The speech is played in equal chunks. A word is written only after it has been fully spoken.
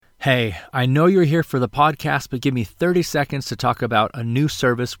Hey, I know you're here for the podcast, but give me 30 seconds to talk about a new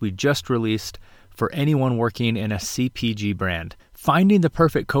service we just released for anyone working in a CPG brand. Finding the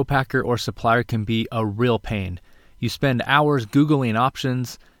perfect co-packer or supplier can be a real pain. You spend hours Googling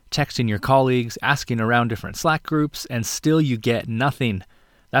options, texting your colleagues, asking around different Slack groups, and still you get nothing.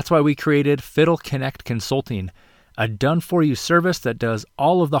 That's why we created Fiddle Connect Consulting, a done-for-you service that does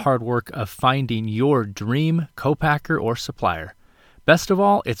all of the hard work of finding your dream co-packer or supplier. Best of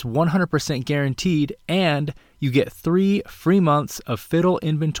all, it's 100% guaranteed, and you get 3 free months of Fiddle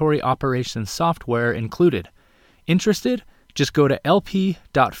inventory operations software included. Interested? Just go to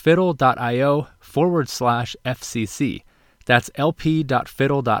lp.fiddle.io/FCC. That's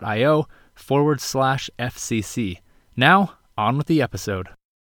lp.fiddle.io/FCC. Now, on with the episode.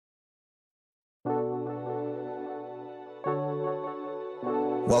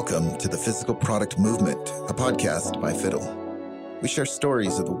 Welcome to the Physical Product Movement, a podcast by Fiddle. We share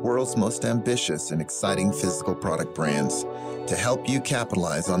stories of the world's most ambitious and exciting physical product brands to help you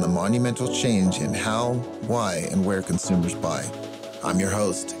capitalize on the monumental change in how, why, and where consumers buy. I'm your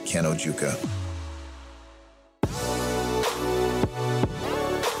host, Ken Ojuka.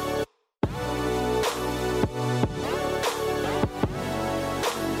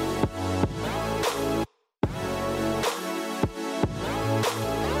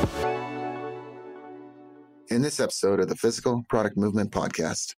 In this episode of the Physical Product Movement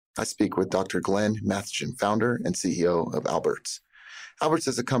podcast, I speak with Dr. Glenn Mathijssen, founder and CEO of Alberts. Alberts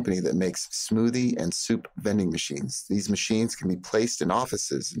is a company that makes smoothie and soup vending machines. These machines can be placed in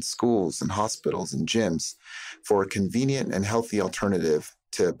offices, in schools, and hospitals, and gyms for a convenient and healthy alternative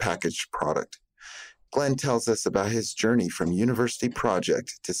to packaged product. Glenn tells us about his journey from university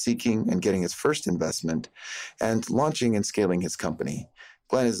project to seeking and getting his first investment and launching and scaling his company.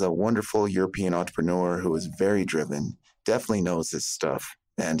 Glenn is a wonderful European entrepreneur who is very driven, definitely knows his stuff,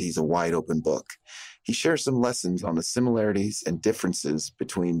 and he's a wide open book. He shares some lessons on the similarities and differences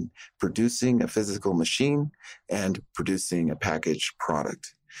between producing a physical machine and producing a packaged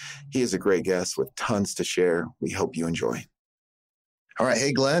product. He is a great guest with tons to share. We hope you enjoy. All right.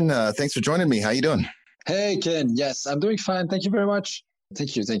 Hey, Glenn, thanks for joining me. How you doing? Hey, Ken. Yes, I'm doing fine. Thank you very much.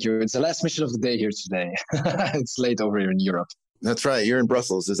 Thank you. It's the last mission of the day here today. It's late over here in Europe. That's right. You're in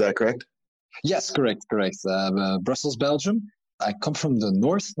Brussels. Is that correct? Yes, correct. Brussels, Belgium. I come from the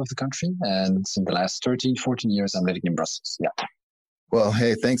north of the country, and in the last 13, 14 years, I'm living in Brussels. Yeah. Well,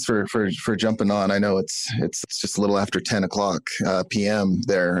 hey, thanks for jumping on. I know it's just a little after 10 o'clock p.m.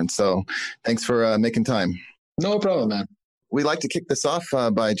 there, and so thanks for making time. No problem, man. We like to kick this off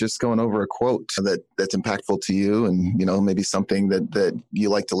by just going over a quote that's impactful to you, and maybe something that you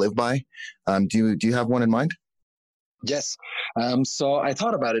like to live by. Do you have one in mind? Yes. So I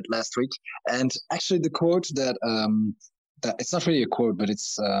thought about it last week, and actually the quote that it's not really a quote, but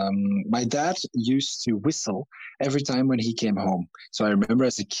it's my dad used to whistle every time when he came home. So I remember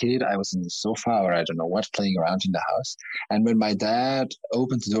as a kid, I was in the sofa or I don't know what, playing around in the house. And when my dad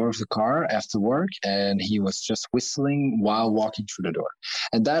opened the door of the car after work, and he was just whistling while walking through the door.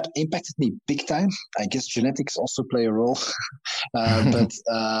 And that impacted me big time. I guess genetics also play a role. But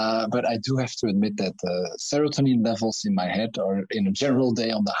I do have to admit that serotonin levels in my head are in a general day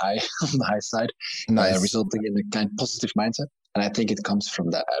on the high side, Nice. resulting in a kind of positive mindset. And I think it comes from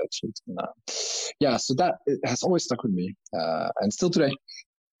that attitude. So that it has always stuck with me, and still today.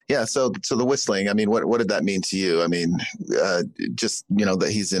 Yeah. So the whistling. I mean, what did that mean to you? I mean, just that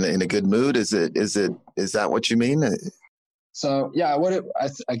he's in a good mood. Is that what you mean? So yeah,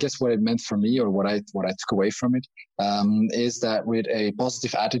 I guess what it meant for me, or what I took away from it, is that with a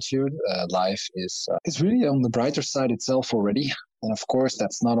positive attitude, life is really on the brighter side itself already. And of course,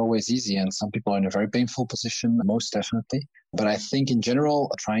 that's not always easy, and some people are in a very painful position, most definitely. But I think in general,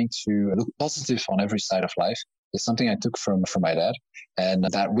 trying to look positive on every side of life is something I took from my dad. And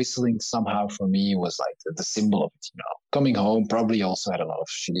that whistling somehow for me was like the symbol of it. Coming home, probably also had a lot of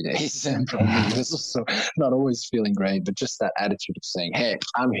shitty days, and probably was also not always feeling great. But just that attitude of saying, "Hey,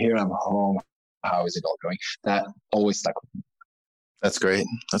 I'm here, I'm home. How is it all going?" That always stuck with me. That's great.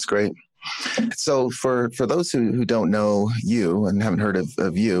 That's great. So for those who don't know you and haven't heard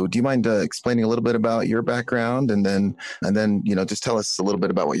of you, do you mind explaining a little bit about your background, and then just tell us a little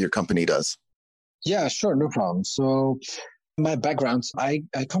bit about what your company does? Yeah, sure, no problem. So my background, I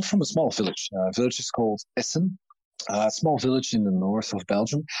come from a small village. Village is called Essen, a small village in the north of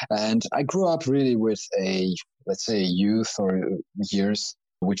Belgium. And I grew up really with let's say youth or years,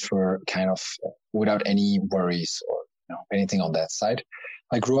 which were kind of without any worries or anything on that side.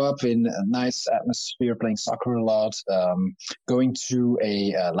 I grew up in a nice atmosphere, playing soccer a lot, going to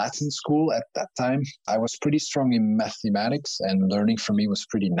a Latin school at that time. I was pretty strong in mathematics, and learning for me was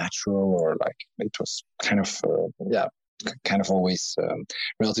pretty natural, or like it was kind of always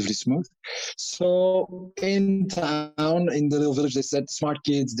relatively smooth. So in town, in the little village, they said smart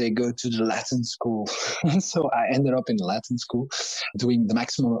kids, they go to the Latin school. So I ended up in the Latin school doing the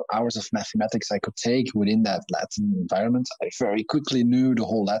maximum hours of mathematics I could take within that Latin environment. I very quickly knew the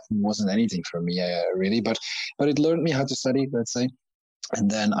whole Latin wasn't anything for me, really, but it learned me how to study, let's say. And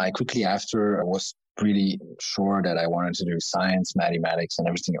then I quickly after was really sure that I wanted to do science, mathematics, and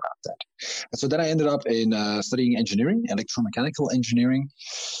everything around that. And so then I ended up in studying engineering, electromechanical engineering.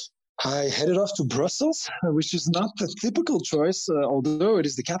 I headed off to Brussels, which is not the typical choice, although it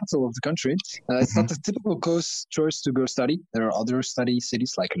is the capital of the country. It's not the typical choice to go study. There are other study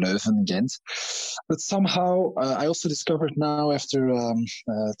cities like Leuven, Ghent. But somehow I also discovered now after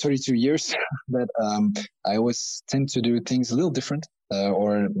 32 years that I always tend to do things a little different,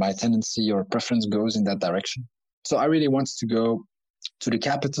 or my tendency or preference goes in that direction. So I really wanted to go to the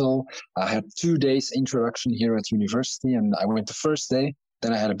capital. I had 2 days introduction here at university, and I went the first day.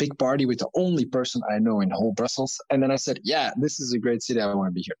 Then I had a big party with the only person I know in whole Brussels. And then I said, yeah, this is a great city. I want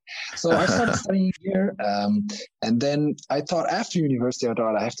to be here. So I started studying here. And then I thought after university,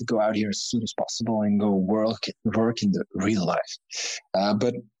 I have to go out here as soon as possible and go work in the real life.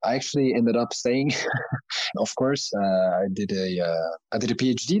 But I actually ended up staying. Of course, I did a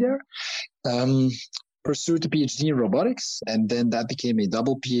PhD there. Pursued a PhD in robotics, and then that became a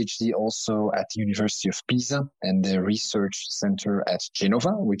double PhD also at the University of Pisa and the Research Center at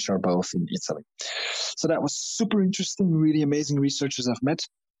Genova, which are both in Italy. So that was super interesting, really amazing researchers I've met.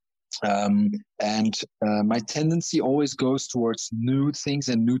 My tendency always goes towards new things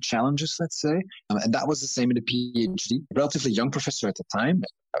and new challenges, let's say. And that was the same in the PhD. Relatively young professor at the time,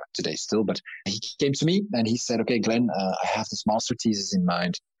 today still, but he came to me and he said, okay, Glenn, I have this master thesis in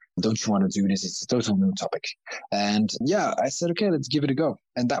mind. Don't you want to do this? It's a total new topic. And yeah, I said, okay, let's give it a go.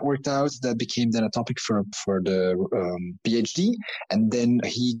 And that worked out. That became then a topic for the PhD. And then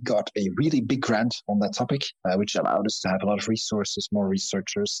he got a really big grant on that topic, which allowed us to have a lot of resources, more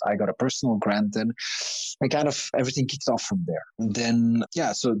researchers. I got a personal grant then. And kind of everything kicked off from there. And then,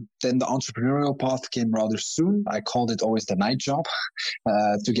 so then the entrepreneurial path came rather soon. I called it always the night job.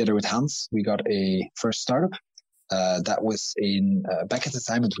 Together with Hans, we got a first startup. That was back at the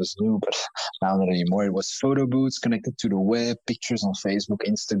time it was new, but now not anymore. It was photo booths connected to the web, pictures on Facebook,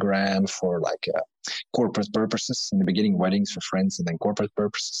 Instagram for like corporate purposes. In the beginning, weddings for friends, and then corporate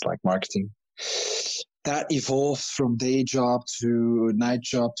purposes like marketing. That evolved from day job to night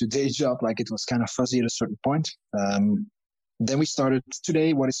job to day job. Like it was kind of fuzzy at a certain point. Then we started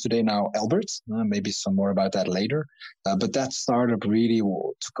what is today now Alberts. Maybe some more about that later. But that startup really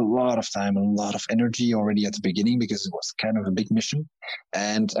took a lot of time, a lot of energy already at the beginning because it was kind of a big mission.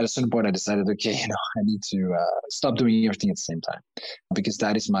 And at a certain point, I decided, okay, I need to stop doing everything at the same time because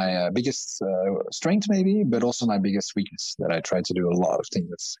that is my biggest strength, maybe, but also my biggest weakness that I try to do a lot of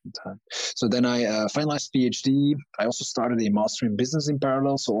things at the same time. So then I finalized PhD. I also started a master in business in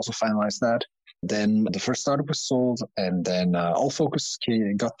parallel, so also finalized that. Then the first startup was sold, and then all focus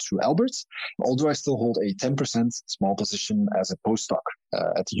got to Alberts, although I still hold a 10% small position as a postdoc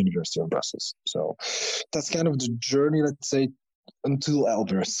at the University of Brussels. So that's kind of the journey, let's say, until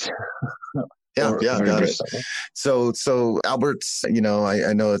Alberts. Yeah, got it. So Alberts, I know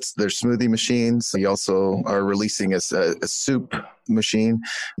they're smoothie machines. You also are releasing a soup machine.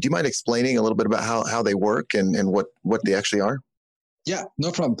 Do you mind explaining a little bit about how they work and what they actually are? Yeah,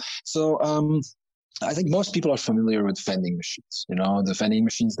 no problem. So I think most people are familiar with vending machines. The vending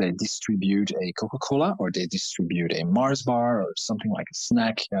machines, they distribute a Coca-Cola or they distribute a Mars bar or something like a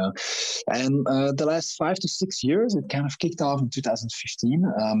snack. And the last 5 to 6 years, it kind of kicked off in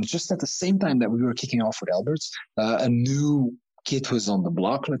 2015. Just at the same time that we were kicking off with Alberts, a new kid was on the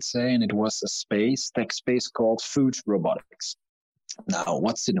block, let's say, and it was a tech space called food robotics. Now,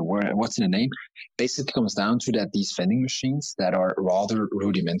 what's in the name? Basically comes down to that these vending machines that are rather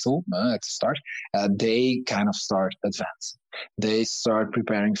rudimental at the start, they kind of start advancing. They start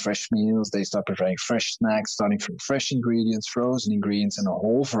preparing fresh meals. They start preparing fresh snacks, starting from fresh ingredients, frozen ingredients, and a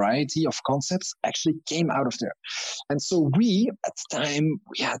whole variety of concepts actually came out of there. And so we, at the time,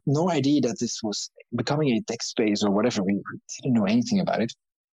 we had no idea that this was becoming a tech space or whatever. We didn't know anything about it.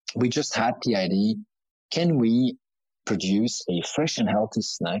 We just had the idea, can we produce a fresh and healthy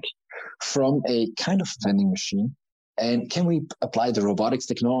snack from a kind of vending machine? And can we apply the robotics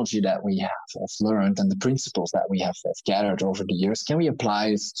technology that we have learned and the principles that we have gathered over the years? Can we apply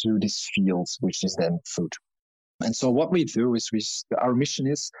it to this field, which is then food? And so what we do is our mission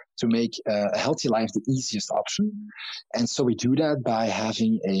is to make a healthy life the easiest option. And so we do that by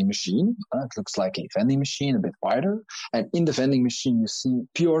having a machine. It looks like a vending machine, a bit wider. And in the vending machine, you see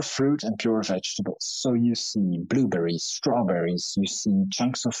pure fruit and pure vegetables. So you see blueberries, strawberries, you see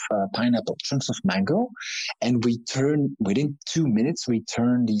chunks of pineapple, chunks of mango. And within 2 minutes, we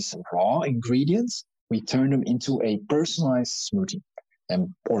turn these raw ingredients, we turn them into a personalized smoothie.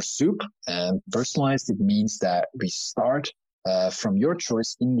 Or soup. And personalized, it means that we start from your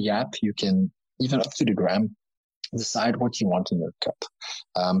choice in the app. You can, even up to the gram, decide what you want in your cup.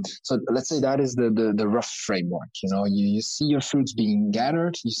 So let's say that is the rough framework. You see your fruits being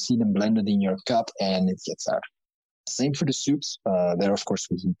gathered, you see them blended in your cup, and it gets out. Same for the soups. There, of course,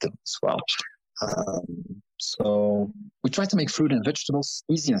 we heat them as well. So we try to make fruit and vegetables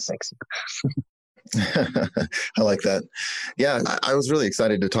easy and sexy. I like that. Yeah, I was really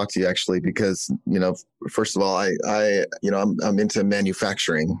excited to talk to you actually because, first of all, I'm into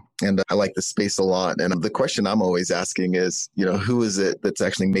manufacturing and I like the space a lot. And the question I'm always asking is, who is it that's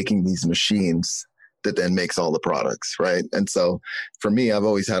actually making these machines that then makes all the products, right? And so for me, I've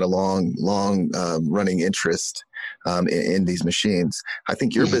always had a long running interest in these machines. I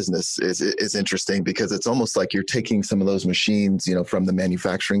think your business is interesting because it's almost like you're taking some of those machines, from the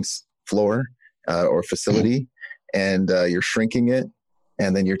manufacturing floor or facility, and you're shrinking it,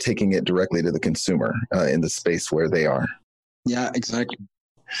 and then you're taking it directly to the consumer in the space where they are. Yeah, exactly.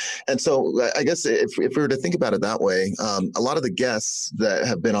 And so I guess if we were to think about it that way, a lot of the guests that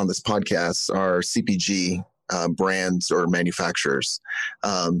have been on this podcast are CPG brands or manufacturers.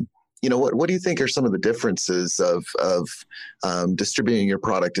 What do you think are some of the differences of distributing your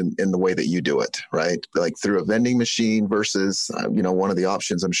product in the way that you do it, right? Like through a vending machine versus, one of the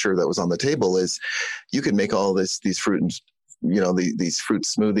options I'm sure that was on the table is you can make all these fruit and, these fruit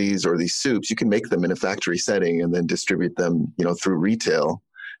smoothies or these soups, you can make them in a factory setting and then distribute them, through retail.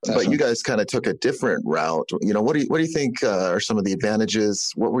 Definitely. But you guys kind of took a different route. What do you think are some of the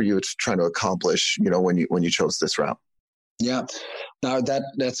advantages? What were you trying to accomplish, when you chose this route? Yeah. Now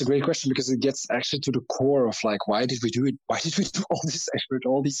that's a great question because it gets actually to the core of like, why did we do it? Why did we do all this effort,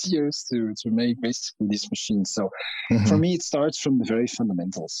 all these years to make basically these machines? So for me, it starts from the very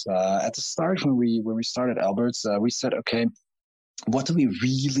fundamentals. At the start, when we started Alberts, we said, okay, what do we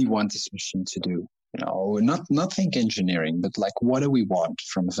really want this machine to do? Not think engineering, but like, what do we want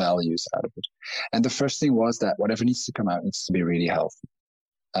from values out of it? And the first thing was that whatever needs to come out needs to be really healthy.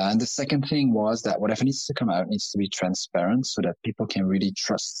 And the second thing was that whatever needs to come out needs to be transparent so that people can really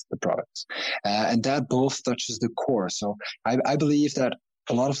trust the product. And that both touches the core. So I believe that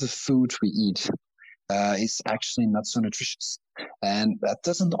a lot of the food we eat is actually not so nutritious. And that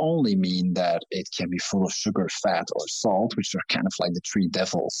doesn't only mean that it can be full of sugar, fat, or salt, which are kind of like the three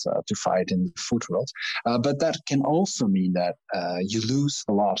devils to fight in the food world. But that can also mean that you lose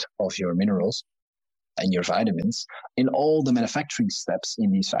a lot of your minerals and your vitamins in all the manufacturing steps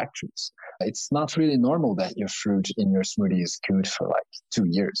in these factories. It's not really normal that your fruit in your smoothie is good for like 2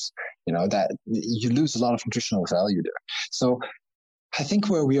 years. That you lose a lot of nutritional value there. So I think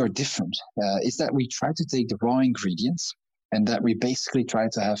where we are different is that we try to take the raw ingredients and that we basically try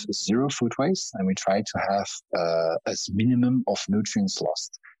to have zero food waste and we try to have as minimum of nutrients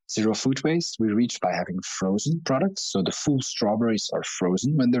lost. Zero food waste we reach by having frozen products. So the full strawberries are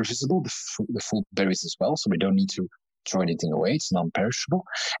frozen when they're visible, the full berries as well. So we don't need to throw anything away. It's non-perishable.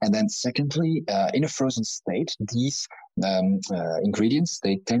 And then secondly, in a frozen state, these ingredients,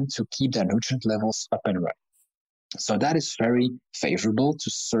 they tend to keep their nutrient levels up and running. So that is very favorable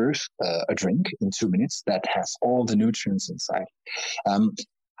to serve a drink in 2 minutes that has all the nutrients inside.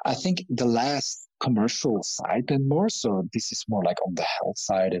 I think the last commercial side then more, so this is more like on the health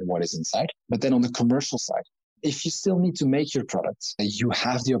side and what is inside, but then on the commercial side, if you still need to make your product, you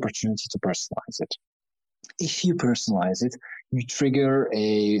have the opportunity to personalize it. If you personalize it, you trigger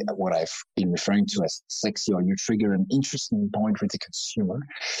what I've been referring to as sexy, or you trigger an interesting point with the consumer,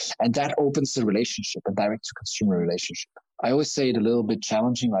 and that opens the relationship, a direct-to-consumer relationship. I always say it a little bit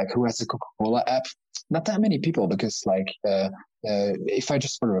challenging, like who has a Coca-Cola app? Not that many people, because if I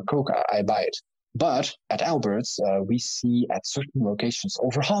just order a Coke, I buy it. But at Alberts, we see at certain locations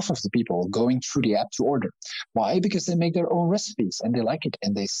over half of the people going through the app to order. Why? Because they make their own recipes and they like it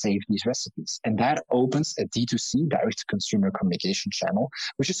and they save these recipes. And that opens a D2C, direct-to-consumer communication channel,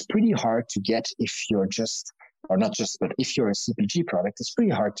 which is pretty hard to get if you're just, or not just, but if you're a CPG product, it's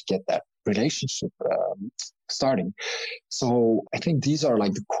pretty hard to get that relationship starting. So I think these are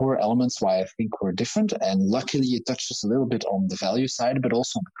like the core elements why I think we're different. And luckily it touches a little bit on the value side, but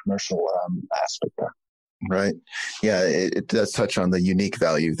also on the commercial aspect there. Right. Yeah, it does touch on the unique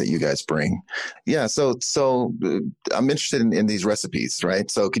value that you guys bring. Yeah. So I'm interested in these recipes, right?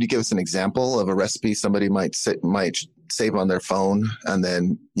 So could you give us an example of a recipe somebody might save on their phone and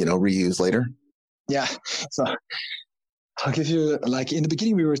then, reuse later? Yeah. So I'll give you, like, in the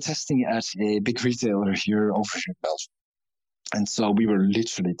beginning, we were testing at a big retailer here over here in Belgium. And so we were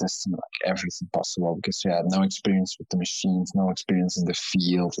literally testing like everything possible because we had no experience with the machines, no experience in the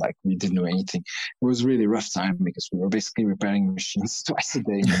field. Like we didn't know anything. It was really rough time because we were basically repairing machines twice a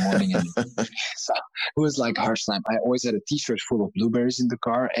day in the morning. And so it was like a harsh time. I always had a t-shirt full of blueberries in the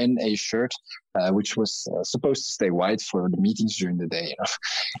car and a shirt, which was supposed to stay white for the meetings during the day.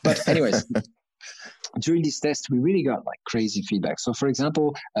 But anyways, during these tests, we really got like crazy feedback. So, for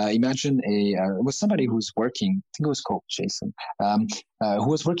example, imagine it was somebody who's working. I think it was called Jason, who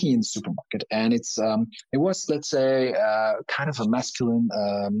was working in the supermarket, and it was, let's say, kind of a masculine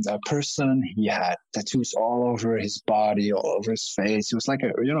person. He had tattoos all over his body, all over his face. He was like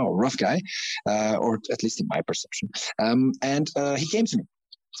a rough guy, or at least in my perception. And he came to me,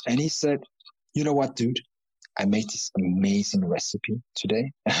 and he said, "You know what, dude? I made this amazing recipe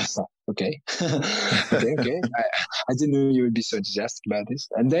today." I was like, okay. okay. I didn't know you would be so enthusiastic about this.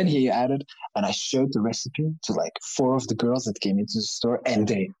 And then he added, and I showed the recipe to like 4 of the girls that came into the store, and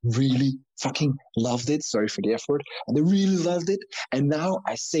they really fucking loved it. Sorry for the F word. And they really loved it. And now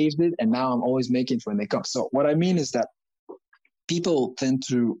I saved it, and now I'm always making it when they come. So what I mean is that people tend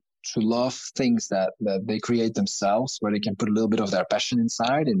to love things that they create themselves, where they can put a little bit of their passion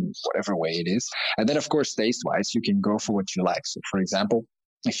inside in whatever way it is. And then, of course, taste-wise, you can go for what you like. So, for example,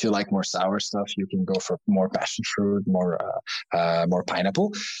 if you like more sour stuff, you can go for more passion fruit, more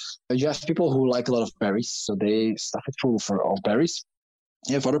pineapple. You have people who like a lot of berries, so they stuff it full of berries.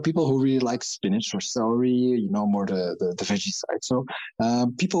 You have other people who really like spinach or celery, more the veggie side. So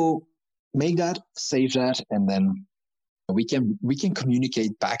people make that, save that, and then we can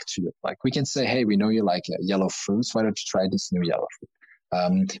communicate back to it. Like we can say, hey, we know you like yellow fruits. Why don't you try this new yellow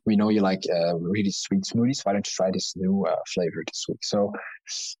fruit? We know you like really sweet smoothies. Why don't you try this new flavor this week? So,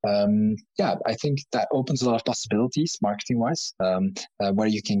 I think that opens a lot of possibilities marketing-wise, where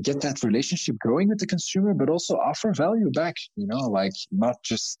you can get that relationship growing with the consumer, but also offer value back. Like not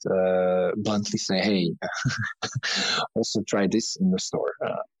just bluntly say, hey, also try this in the store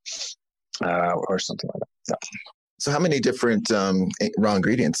or something like that. Yeah. So how many different raw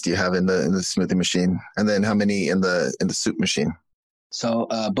ingredients do you have in the smoothie machine, and then how many in the soup machine? So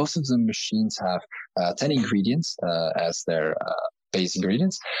both of the machines have 10 ingredients as their base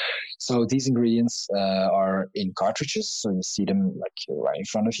ingredients. So these ingredients are in cartridges, so you see them like right in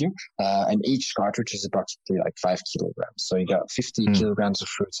front of you, and each cartridge is approximately like 5 kilograms. So you got 50 kilograms of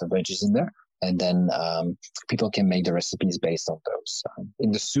fruits and veggies in there. And then people can make the recipes based on those.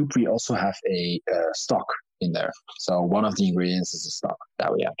 In the soup, we also have a stock in there. So one of the ingredients is the stock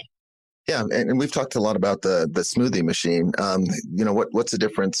that we add. Yeah, and we've talked a lot about the smoothie machine. What's the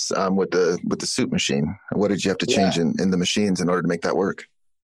difference with the soup machine? What did you have to change in the machines in order to make that work?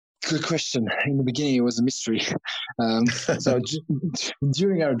 Good question. In the beginning, it was a mystery. So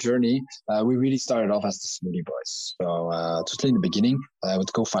during our journey, we really started off as the smoothie boys. So totally in the beginning,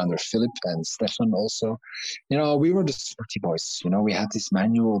 with co-founder Philip and Stefan also, we were the smoothie boys. We had this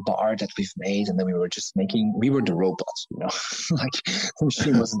manual bar that we've made, and then we were the robots, like the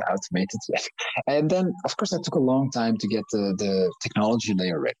machine wasn't automated yet. And then, of course, that took a long time to get the technology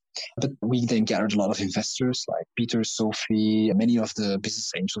layer ready. But we then gathered a lot of investors like Peter, Sophie, and many of the business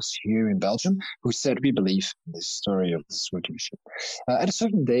angels here in Belgium who said, we believe in this story of the smoothie machine. At a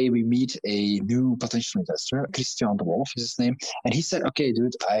certain day, we meet a new potential investor, Christian de Wolf is his name. And he said, okay,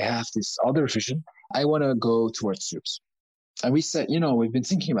 dude, I have this other vision. I want to go towards soups. And we said, we've been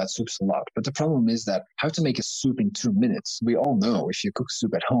thinking about soups a lot, but the problem is that how to make a soup in 2 minutes. We all know if you cook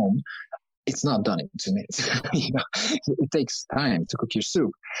soup at home, it's not done in 2 minutes. It takes time to cook your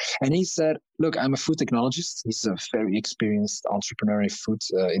soup. And he said, look, I'm a food technologist. He's a very experienced entrepreneur in food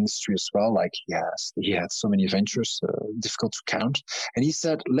industry as well. Like he had so many ventures, difficult to count. And he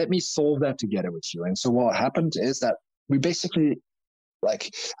said, let me solve that together with you. And so what happened is that we basically,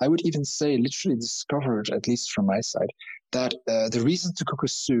 I would even say literally discovered, at least from my side, that the reason to cook a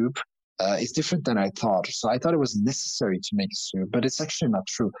soup is different than I thought. So I thought it was necessary to make a soup, but it's actually not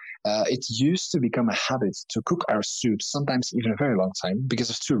true. It used to become a habit to cook our soup, sometimes even a very long time,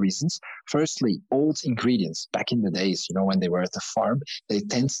 because of 2 reasons. Firstly, old ingredients back in the days, when they were at the farm, they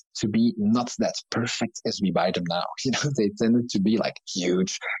tend to be not that perfect as we buy them now. They tended to be like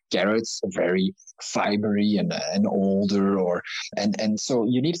huge carrots, very fibery and older, and so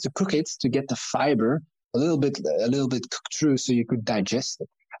you needed to cook it to get the fiber a little bit cooked through so you could digest it.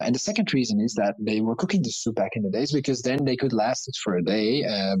 And the second reason is that they were cooking the soup back in the days because then they could last it for a day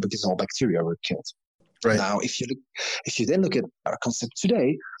because all bacteria were killed. Right. Now, if you then look at our concept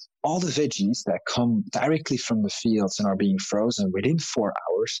today, all the veggies that come directly from the fields and are being frozen within 4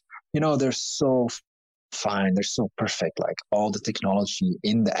 hours, they're so fine, they're so perfect. Like all the technology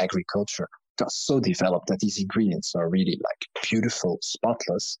in the agriculture got so developed that these ingredients are really like beautiful,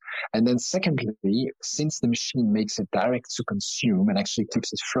 spotless. And then secondly, since the machine makes it direct to consume and actually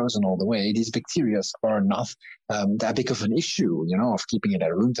keeps it frozen all the way, these bacteria are not that big of an issue, of keeping it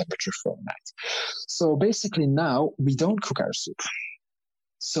at room temperature for a night. So basically now we don't cook our soup.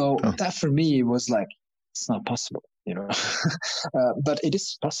 So that for me was like, it's not possible, but it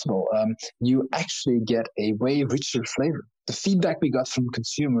is possible. You actually get a way richer flavor. The feedback we got from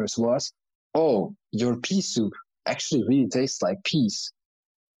consumers was, oh, your pea soup actually really tastes like peas.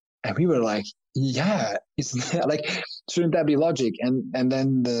 And we were like, yeah, isn't that like, shouldn't that be logic? And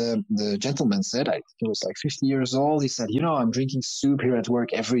then the gentleman said, he was like 50 years old. He said, I'm drinking soup here at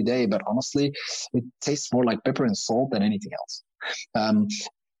work every day, but honestly, it tastes more like pepper and salt than anything else.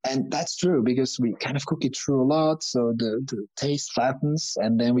 And that's true because we kind of cook it through a lot. So the taste flattens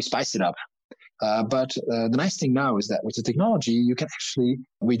and then we spice it up. But the nice thing now is that with the technology,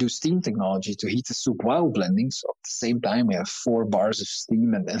 we do steam technology to heat the soup while blending. So at the same time, we have 4 bars of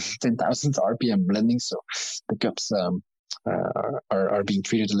steam and then 10,000 RPM blending. So the cups are being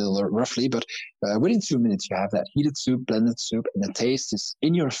treated a little roughly. But within 2 minutes, you have that heated soup, blended soup, and the taste is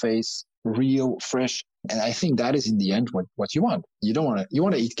in your face, real, fresh. And I think that is in the end what you want. You want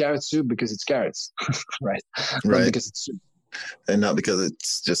to eat carrot soup because it's carrots, right? Not because it's soup. And not because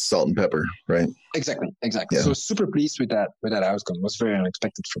it's just salt and pepper, right? Exactly. Yeah. So super pleased with that outcome. It was very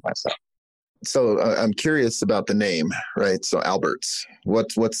unexpected for myself. So I'm curious about the name, right? So Alberts,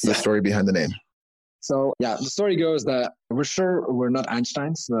 what's the story behind the name? So the story goes that we're sure we're not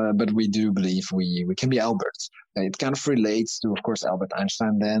Einsteins, but we do believe we can be Alberts. It kind of relates to, of course, Albert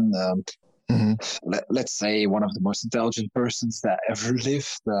Einstein then. Let's say one of the most intelligent persons that ever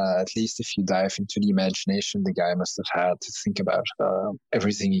lived. At least if you dive into the imagination, the guy must have had to think about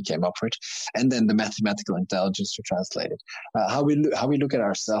everything he came up with, and then the mathematical intelligence to translate it. How we look at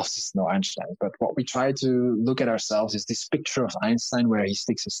ourselves is no Einstein, but what we try to look at ourselves is this picture of Einstein where he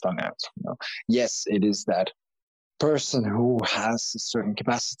sticks his tongue out. Yes, it is that person who has a certain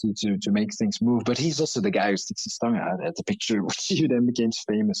capacity to make things move, but he's also the guy who sticks his tongue out at the picture, which he then became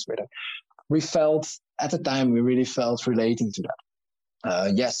famous with it. We felt at the time, we really felt relating to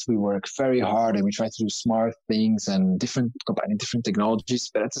that. Yes, we work very hard and we try to do smart things and combining different technologies,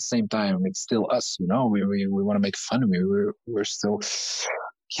 but at the same time, it's still us, we want to make fun. We're still,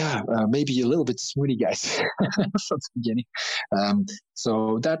 maybe a little bit smoothie guys from the beginning.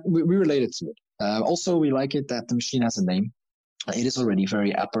 So that we related to it. Also, we like it that the machine has a name. It is already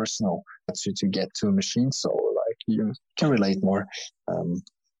very personal to get to a machine. So like you can relate more.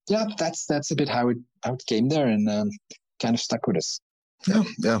 That's a bit how it came there and kind of stuck with us.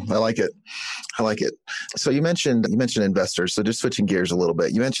 Yeah, I like it. So you mentioned investors. So just switching gears a little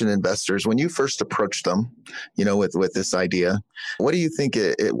bit, you mentioned investors. When you first approached them, with this idea, what do you think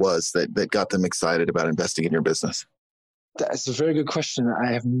it was that got them excited about investing in your business? That's a very good question.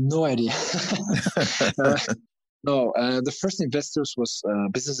 I have no idea. No, the first investors was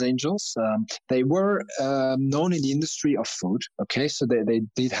business angels. They were known in the industry of food. Okay, so they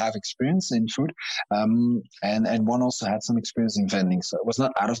did have experience in food, and one also had some experience in vending. So it was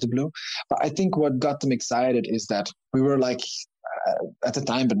not out of the blue. But I think what got them excited is that we were like at the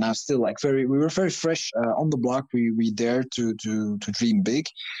time, but now still like we were very fresh on the block. We dared to dream big.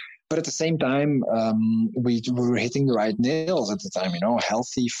 But at the same time, we were hitting the right nails at the time,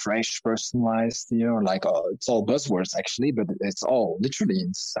 healthy, fresh, personalized, it's all buzzwords actually, but it's all literally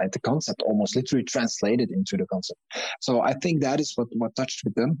inside the concept, almost literally translated into the concept. So I think that is what touched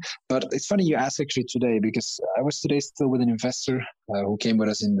with them. But it's funny you ask actually today, because I was today still with an investor who came with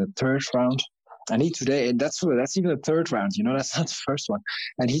us in the 3rd round. And that's even the 3rd round, that's not the first one.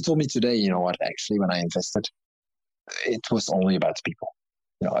 And he told me today, actually, when I invested, it was only about people.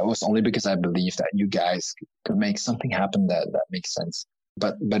 It was only because I believe that you guys could make something happen that makes sense.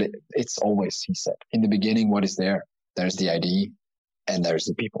 But it's always, he said, in the beginning, what is there? There's the idea and there's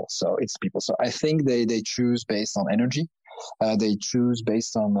the people. So it's people. So I think they choose based on energy. They choose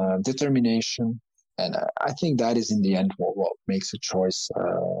based on determination. And I think that is in the end what makes a choice.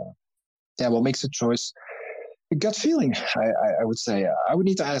 What makes a choice. A gut feeling, I would say. I would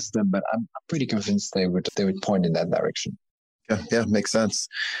need to ask them, but I'm pretty convinced they would point in that direction. Yeah, makes sense.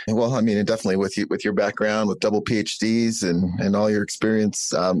 Well, I mean, and definitely with your background, with double PhDs and all your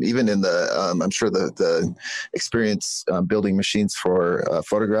experience, even in I'm sure the experience building machines for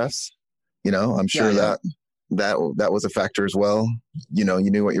photographs. I'm sure Yeah. that was a factor as well. You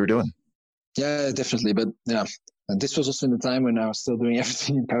knew what you were doing. Yeah, definitely. But yeah, and this was also in the time when I was still doing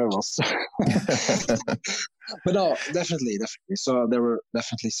everything in parallel. So. But no, definitely. So there were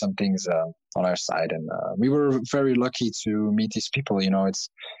definitely some things on our side, and we were very lucky to meet these people. It's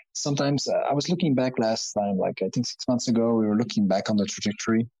sometimes I was looking back last time, like I think 6 months ago, we were looking back on the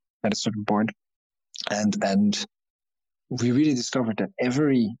trajectory at a certain point, and we really discovered that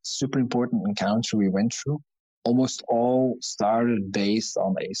every super important encounter we went through almost all started based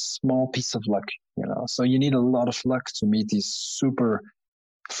on a small piece of luck. So you need a lot of luck to meet these super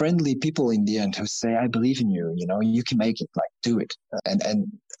friendly people in the end who say, I believe in you, you can make it, like, do it. And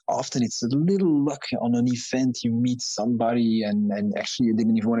often it's a little luck on an event. You meet somebody and actually you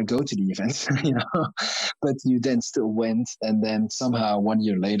didn't even want to go to the event, but you then still went. And then somehow 1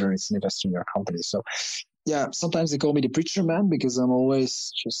 year later, it's an investor in your company. So yeah, sometimes they call me the preacher man because I'm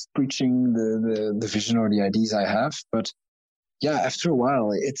always just preaching the vision or the ideas I have. But yeah, after a while,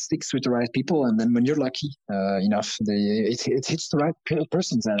 it sticks with the right people, and then when you're lucky enough, it hits the right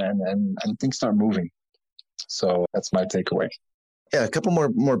persons, and things start moving. So that's my takeaway. Yeah, a couple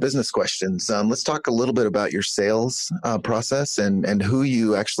more business questions. Let's talk a little bit about your sales process and who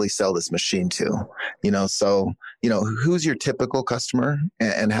you actually sell this machine to. So who's your typical customer,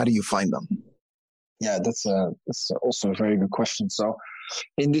 and how do you find them? Yeah, that's also a very good question. So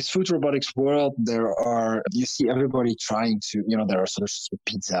in this food robotics world, you see everybody trying to, there are solutions with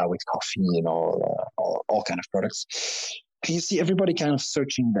pizza, with coffee, all kind of products. You see everybody kind of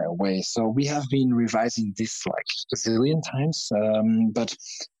searching their way. So we have been revising this like a zillion times. But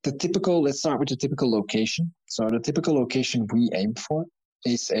let's start with the typical location. So the typical location we aim for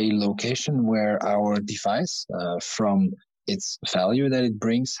is a location where our device, from its value that it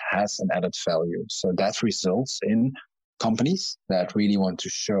brings, has an added value. So that results in companies that really want to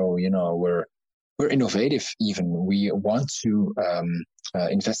show, we're innovative. Even we want to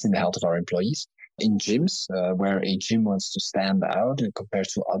invest in the health of our employees. In gyms, where a gym wants to stand out compared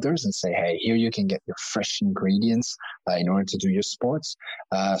to others and say, hey, here you can get your fresh ingredients in order to do your sports.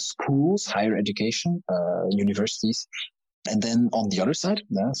 Schools, higher education, universities. And then on the other side,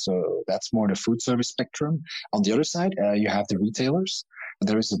 so that's more the food service spectrum. On the other side, you have the retailers.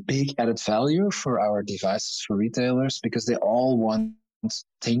 There is a big added value for our devices for retailers because they all want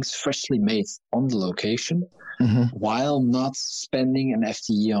things freshly made on the location, while not spending an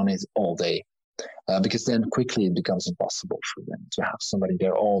FTE on it all day. Because then quickly it becomes impossible for them to have somebody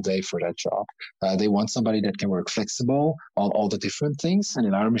there all day for that job. They want somebody that can work flexible on all the different things. And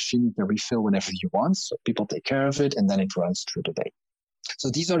in our machine, you can refill whenever you want. So people take care of it and then it runs through the day. So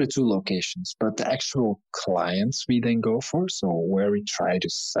these are the two locations. But the actual clients we then go for, so where we try to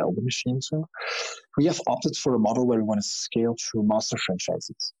sell the machine to, we have opted for a model where we want to scale through master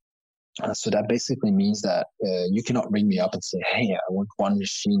franchises. So that basically means that you cannot ring me up and say, hey, I want one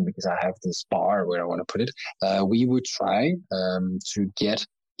machine because I have this bar where I want to put it. We would try to get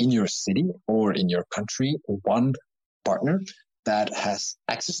in your city or in your country one partner that has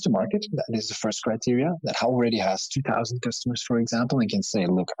access to market. That is the first criteria, that already has 2,000 customers, for example, and can say,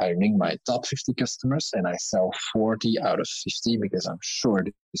 look, I ring my top 50 customers and I sell 40 out of 50 because I'm sure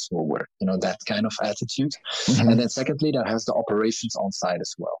this will work. That kind of attitude. And then secondly, that has the operations on site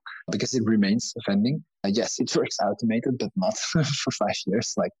as well, because it remains vending. Yes, it works automated, but not for 5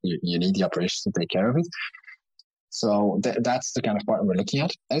 years. Like you need the operations to take care of it. So that's the kind of partner we're looking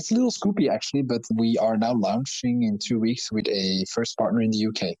at. It's a little scoopy, actually, but we are now launching in 2 weeks with a first partner in the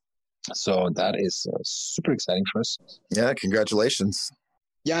UK. So that is super exciting for us. Yeah, congratulations.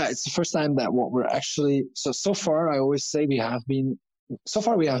 Yeah, it's the first time that what we're actually... So far, I always say we have been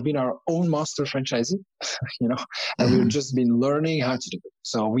our own master franchisee, and we've just been learning how to do it.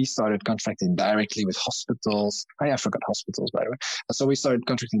 So we started contracting directly with hospitals. I forgot hospitals, by the way. So we started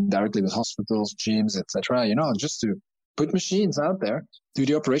contracting directly with hospitals, gyms, etc. Just to put machines out there, do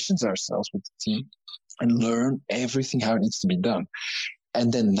the operations ourselves with the team, and learn everything how it needs to be done.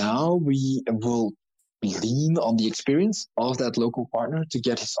 And then now we will lean on the experience of that local partner to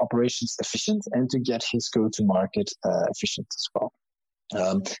get his operations efficient and to get his go-to-market efficient as well.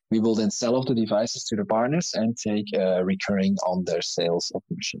 We will then sell off the devices to the partners and take recurring on their sales of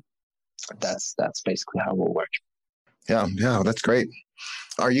the machine. That's basically how it will work. Yeah, that's great.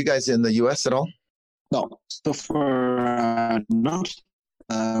 Are you guys in the US at all? No, so far not.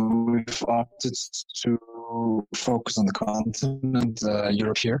 We've opted to focus on the continent,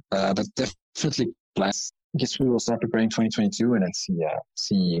 Europe here, but definitely plans guess we will start preparing 2022 and then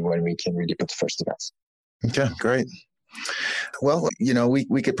see when we can really put the first events. Okay, great. Well,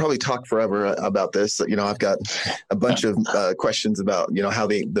 we could probably talk forever about this. I've got a bunch of questions about, how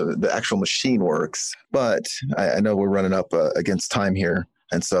the actual machine works, but I know we're running up against time here.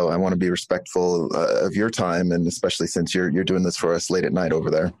 And so I want to be respectful of your time, and especially since you're doing this for us late at night over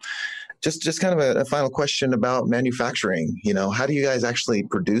there. Just kind of a final question about manufacturing. How do you guys actually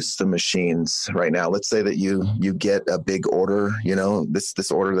produce the machines right now? Let's say that you get a big order,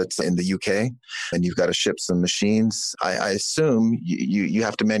 this order that's in the UK, and you've got to ship some machines. I assume you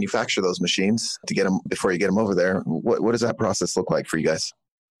have to manufacture those machines to get them before you get them over there. What does that process look like for you guys?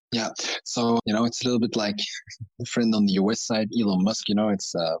 Yeah. So, it's a little bit like a friend on the US side, Elon Musk,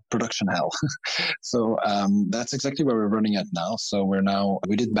 it's production hell. So that's exactly where we're running at now. So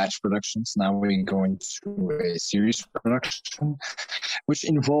we did batch productions. Now we're going to a series production, which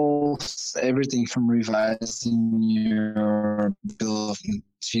involves everything from revising your bill of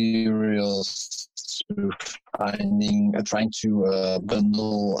materials to trying to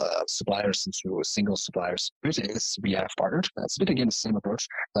bundle suppliers into single suppliers. We have partnered. That's a bit again the same approach.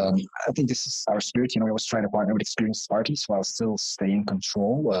 I think this is our spirit. We always try to partner with experienced parties while still staying in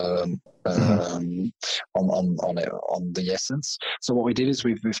control on the essence. So what we did is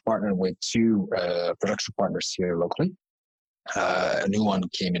we've partnered with two production partners here locally. A new one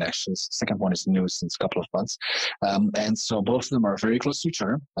came in actually. The second one is new since a couple of months. And so both of them are very close to each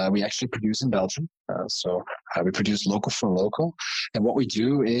other. We actually produce in Belgium. So we produce local for local. And what we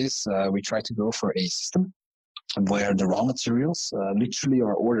do is we try to go for a system where the raw materials literally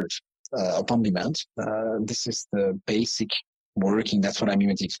are ordered upon demand. This is the basic working. That's what I mean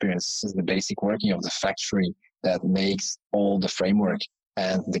with the experience. This is the basic working of the factory that makes all the framework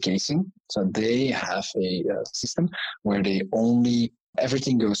and the casing. So they have a system where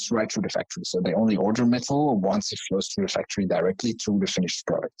everything goes right through the factory. So they only order metal once it flows through the factory directly to the finished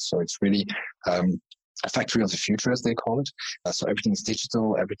product. So it's really a factory of the future, as they call it. So everything's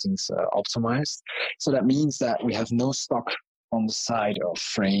digital, everything's optimized. So that means that we have no stock on the side of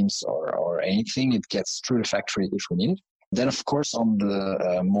frames or anything. It gets through the factory if we need it. Then, of course, on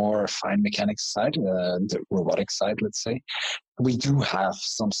the more fine mechanics side, the robotic side, let's say, we do have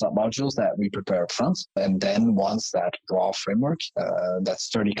some sub-modules that we prepare up front. And then once that raw framework, that's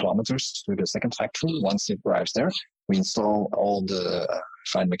 30 kilometers to the second factory, once it arrives there, we install all the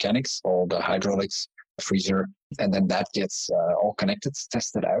fine mechanics, all the hydraulics, freezer, and then that gets all connected,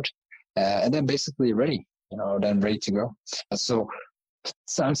 tested out, and then basically ready, then ready to go. So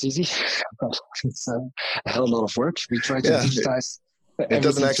sounds easy, but it's a hell of a lot of work. We try to digitize. It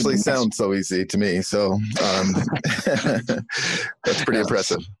doesn't actually sound so easy to me. So that's pretty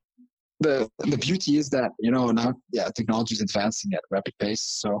impressive. The beauty is that, now, technology is advancing at a rapid pace.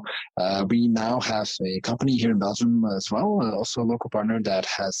 So we now have a company here in Belgium as well, also a local partner that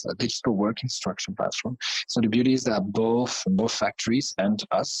has a digital work instruction platform. So the beauty is that both factories and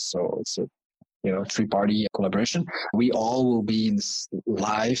us, so it's a three-party collaboration, we all will be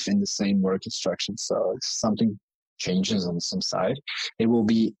live in the same work instruction. So if something changes on some side, it will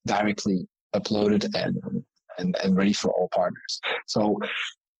be directly uploaded and ready for all partners. So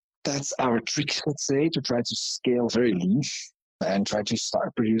that's our trick, let's say, to try to scale very lean and try to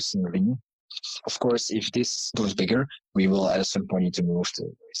start producing lean. Of course, if this goes bigger, we will at a certain point need to move to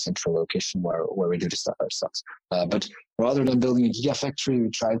a central location where we do the stuff ourselves. But rather than building a gigafactory, we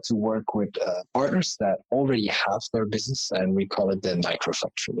try to work with partners that already have their business, and we call it the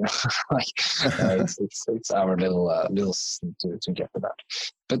microfactory. It's our little system to get to that.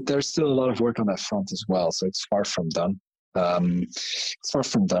 But there's still a lot of work on that front as well, so it's far from done. It's far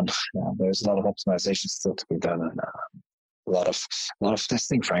from done. There's a lot of optimization still to be done, and a lot of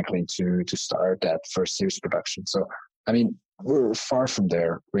testing, frankly, to start that first series production. So, I mean, we're far from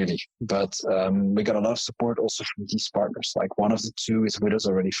there, really. But we got a lot of support also from these partners. Like one of the two is with us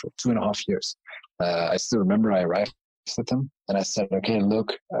already for 2.5 years. I still remember I arrived with them and I said, okay,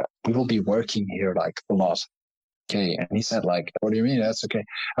 look, we will be working here like a lot. Okay. And he said, like, what do you mean? That's okay.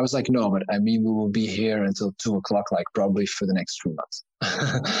 I was like, no, but I mean, we will be here until 2:00, like probably for the next 3 months.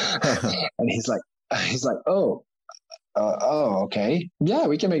 And he's like, oh, okay. Yeah,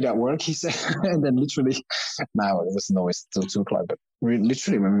 we can make that work, he said. And then literally, now it wasn't always till 2:00, but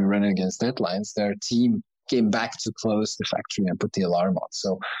literally when we ran against deadlines, their team came back to close the factory and put the alarm on.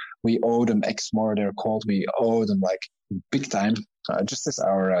 So we owe them X more, they're called. We owe them like big time, just as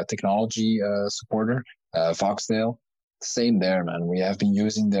our technology supporter, Voxdale. Same there, man. We have been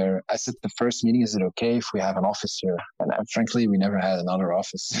using I said the first meeting, is it okay if we have an office here? And frankly, we never had another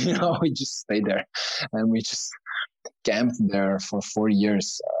office. We just stayed there and we just camped there for 4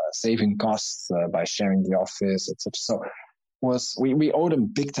 years, saving costs by sharing the office, etc. So we owe them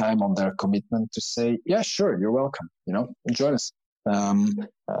big time on their commitment to say, yeah, sure, you're welcome, join us.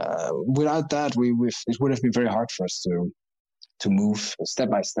 Without that, it would have been very hard for us to move step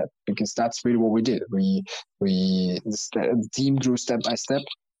by step, because that's really what we did. The team grew step by step.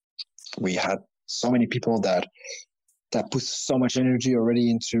 We had so many people that put so much energy already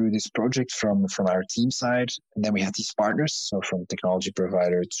into this project from our team side. And then we had these partners, so from technology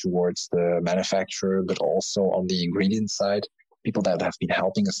provider towards the manufacturer, but also on the ingredient side, people that have been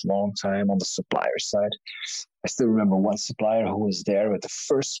helping us a long time on the supplier side. I still remember one supplier who was there with the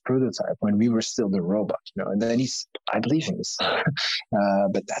first prototype when we were still the robot, and then I believe in this.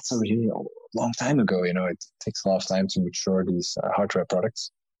 But that's already a long time ago, it takes a lot of time to mature these hardware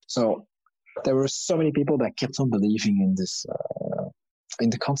products. So there were so many people that kept on believing in this, in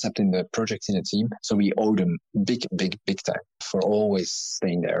the concept, in the project, in the team. So we owe them big time for always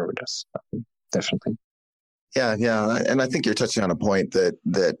staying there with us. Definitely. Yeah. And I think you're touching on a point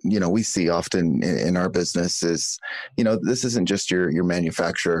that we see often in our business is, this isn't just your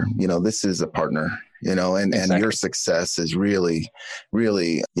manufacturer, this is a partner, and your success is really,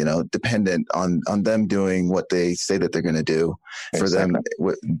 really, dependent on them doing what they say that they're going to do, for them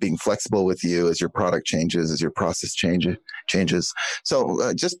being flexible with you as your product changes, as your process changes.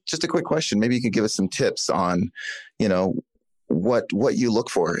 So just a quick question, maybe you could give us some tips on, what you look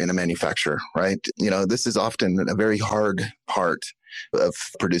for in a manufacturer, right? This is often a very hard part of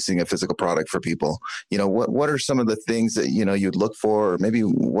producing a physical product for people. What are some of the things that, you'd look for, or maybe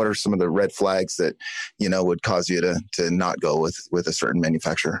what are some of the red flags that, would cause you to not go with a certain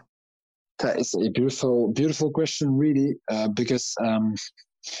manufacturer? That is a beautiful, beautiful question, really, because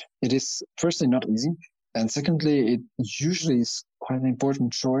it is firstly not easy. And secondly, it usually is quite an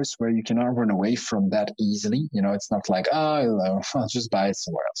important choice where you cannot run away from that easily. It's not like, I'll just buy it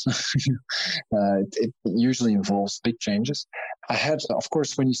somewhere else. It usually involves big changes. Of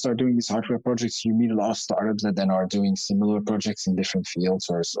course, when you start doing these hardware projects, you meet a lot of startups that then are doing similar projects in different fields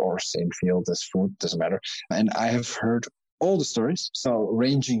or same field as food, doesn't matter. And I have heard all the stories. So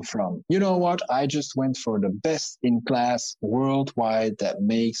ranging from, I just went for the best in class worldwide that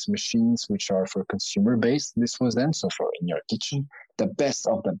makes machines which are for consumer based. This was then, so for in your kitchen, the best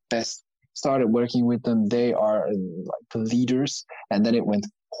of the best. Started working with them. They are like the leaders. And then it went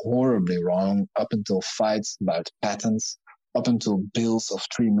horribly wrong, up until fights about patents, up until bills of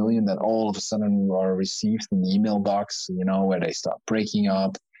 3 million that all of a sudden are received in the email box, where they start breaking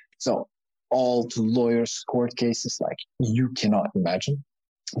up. So all to lawyers, court cases like you cannot imagine.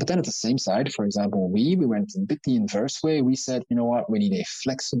 But then at the same side, for example, we went a bit the inverse way. We said, we need a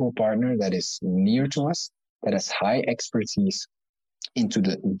flexible partner that is near to us, that has high expertise into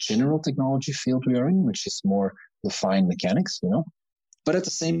the general technology field we are in, which is more the fine mechanics, But at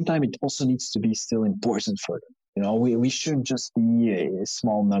the same time, it also needs to be still important for them. We shouldn't just be a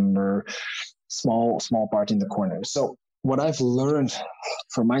small number, small part in the corner. So what I've learned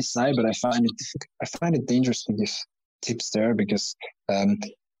from my side, but I find it dangerous to give tips there, because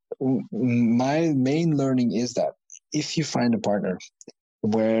my main learning is that if you find a partner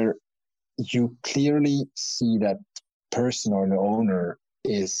where you clearly see that person or the owner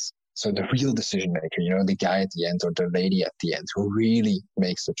is the real decision maker, the guy at the end or the lady at the end who really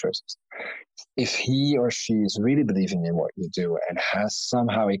makes the choices. If he or she is really believing in what you do and has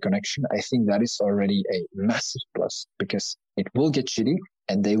somehow a connection, I think that is already a massive plus, because it will get shitty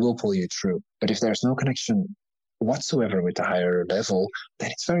and they will pull you through. But if there's no connection whatsoever with the higher level, then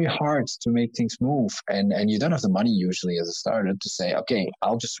it's very hard to make things move. And you don't have the money usually as a startup to say, okay,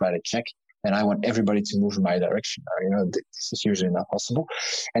 I'll just write a check and I want everybody to move in my direction. This is usually not possible.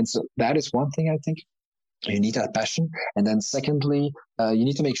 And so that is one thing I think. You need that passion. And then secondly, you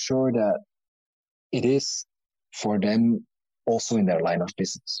need to make sure that it is for them also in their line of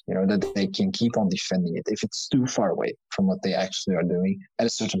business, that they can keep on defending it. If it's too far away from what they actually are doing, at a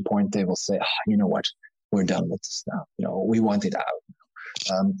certain point, they will say, you know what, we're done with this now. We want it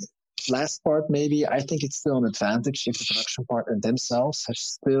out. Last part, maybe, I think it's still an advantage if the production partner themselves have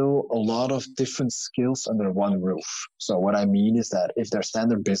still a lot of different skills under one roof. So what I mean is that if their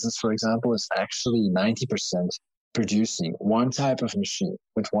standard business, for example, is actually 90% producing one type of machine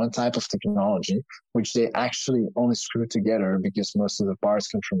with one type of technology, which they actually only screw together because most of the parts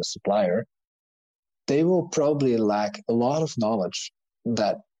come from a supplier, they will probably lack a lot of knowledge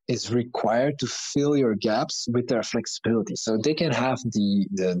that is required to fill your gaps with their flexibility. So they can have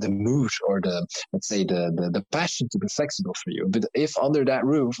the mood or the passion to be flexible for you. But if under that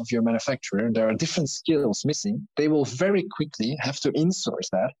roof of your manufacturer, there are different skills missing, they will very quickly have to insource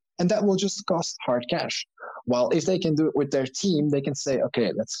that. And that will just cost hard cash. While if they can do it with their team, they can say,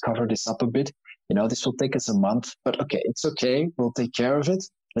 okay, let's cover this up a bit. This will take us a month, but okay, it's okay. We'll take care of it.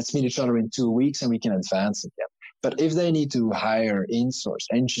 Let's meet each other in 2 weeks and we can advance again. But if they need to hire in-source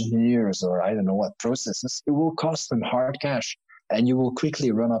engineers or I don't know what processes, it will cost them hard cash and you will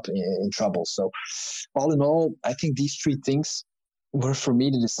quickly run up in trouble. So all in all, I think these 3 things were for me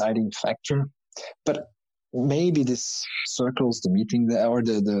the deciding factor. But maybe this circles the meeting or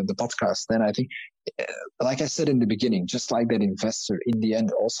the podcast. Then I think, like I said in the beginning, just like that investor in the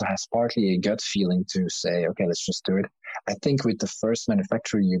end also has partly a gut feeling to say, okay, let's just do it. I think with the first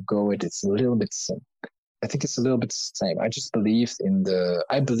manufacturer you go with, it's a little bit same. I think it's a little bit the same. I just believed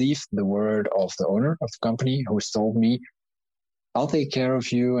I believed the word of the owner of the company who has told me, I'll take care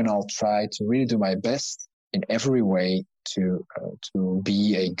of you and I'll try to really do my best in every way to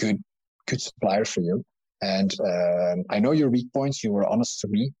be a good supplier for you. And I know your weak points. You were honest to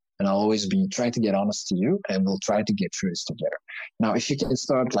me, and I'll always be trying to get honest to you, and we'll try to get through this together. Now, if you can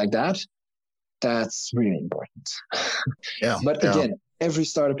start like that, that's really important. Yeah. But again, every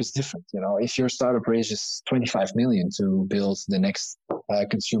startup is different. If your startup raises 25 million to build the next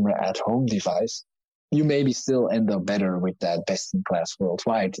consumer at-home device, you maybe still end up better with that best-in-class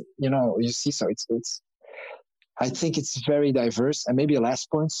worldwide. You see, so it's. I think it's very diverse. And maybe a last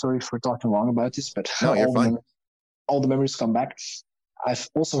point, sorry for talking long about this, but no, you're fine. All the memories come back. I've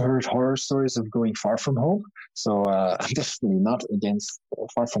also heard horror stories of going far from home. So I'm definitely not against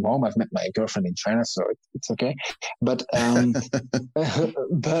far from home. I've met my girlfriend in China, so it's okay. But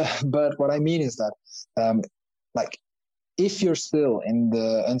but what I mean is that if you're still in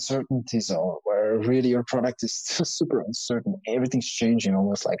the uncertainty zone where really your product is still super uncertain, everything's changing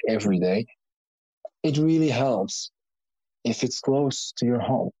almost like every day, it really helps if it's close to your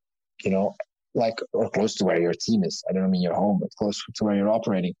home, or close to where your team is. I don't mean your home, but close to where you're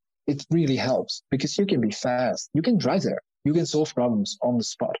operating. It really helps because you can be fast. You can drive there. You can solve problems on the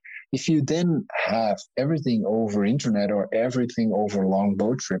spot. If you then have everything over internet or everything over long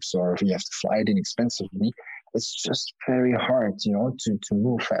boat trips, or if you have to fly it inexpensively, it's just very hard, to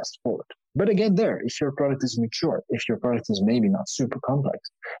move fast forward. But again, if your product is mature, if your product is maybe not super complex,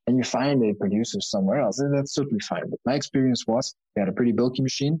 and you find a producer somewhere else, then that's certainly fine. But my experience was we had a pretty bulky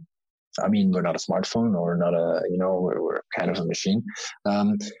machine. I mean, we're not a smartphone or not we're kind of a machine.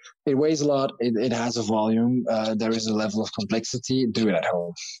 It weighs a lot. It has a volume. There is a level of complexity. Do it at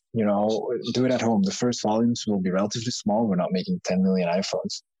home. Do it at home. The first volumes will be relatively small. We're not making 10 million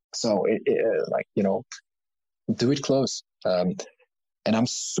iPhones. So do it close. And I'm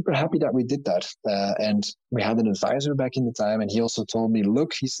super happy that we did that. And we had an advisor back in the time, and he also told me,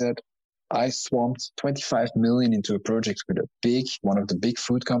 look, he said, I swamped 25 million into a project with one of the big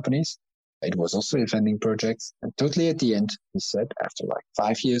food companies. It was also a vending project. And totally at the end, he said, after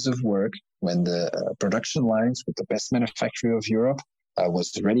 5 years of work, when the production lines with the best manufacturer of Europe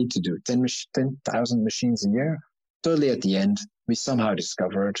was ready to do 10,000 machines a year, totally at the end, we somehow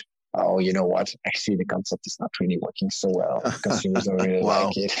discovered, oh, you know what? Actually, the concept is not really working so well. Consumers don't really Wow.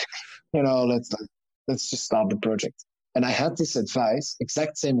 like it. Let's just stop the project. And I had this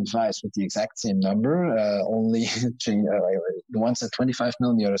exact same advice with the exact same number, only the one said 25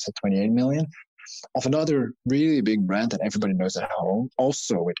 million, the other said 28 million, of another really big brand that everybody knows at home,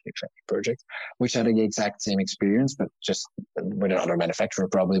 also with a training project, which had the exact same experience, but just with another manufacturer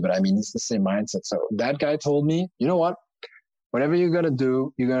probably. But I mean, it's the same mindset. So that guy told me, you know what? Whatever you're going to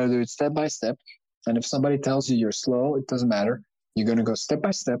do it step by step. And if somebody tells you you're slow, it doesn't matter. You're going to go step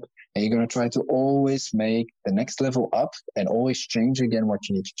by step, and you're going to try to always make the next level up and always change again what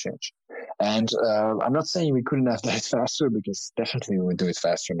you need to change. And I'm not saying we couldn't have done it faster, because definitely we would do it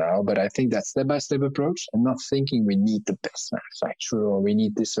faster now. But I think that step-by-step approach, and not thinking we need the best manufacturer or we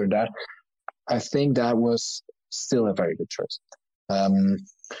need this or that, I think that was still a very good choice.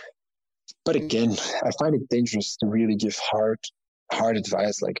 But again, I find it dangerous to really give hard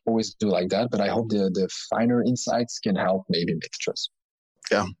advice, like always do like that. But I hope the finer insights can help maybe make the choice.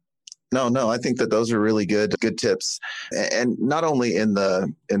 Yeah. No, I think that those are really good tips. And not only in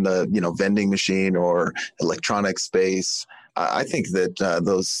the vending machine or electronic space, I think that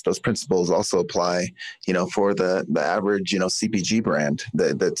those principles also apply, for the average, CPG brand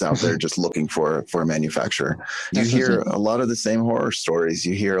that's out there just looking for a manufacturer. You hear a lot of the same horror stories.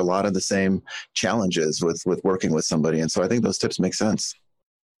 You hear a lot of the same challenges with working with somebody. And so I think those tips make sense.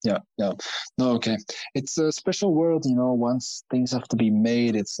 Yeah. No, okay. It's a special world, once things have to be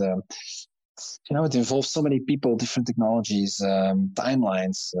made, it's, it involves so many people, different technologies,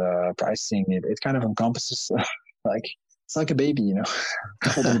 timelines, pricing. It kind of encompasses, it's like a baby,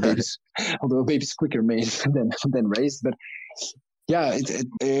 although a baby's quicker made than raised. But Yeah,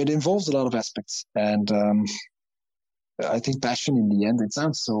 it involves a lot of aspects. And I think passion in the end, it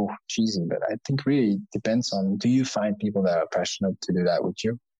sounds so cheesy, but I think really depends on, do you find people that are passionate to do that with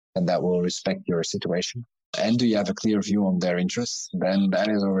you and that will respect your situation? And do you have a clear view on their interests? Then that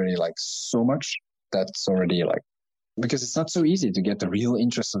is already like so much. That's already like, because it's not so easy to get the real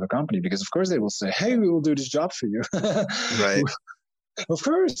interest of a company, because of course they will say, hey, we will do this job for you. Right. Of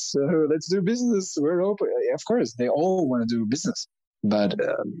course, let's do business. We're open. Of course, they all want to do business. But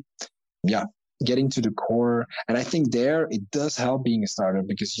yeah, getting to the core. And I think there it does help being a startup,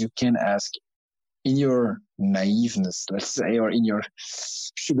 because you can ask in your naiveness, let's say, or in your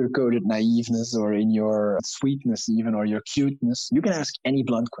sugar-coated naiveness, or in your sweetness even, or your cuteness, you can ask any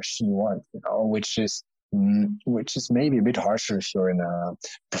blunt question you want, which is maybe a bit harsher if you're in a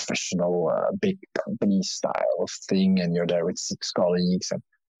professional, big company style of thing and you're there with 6 colleagues.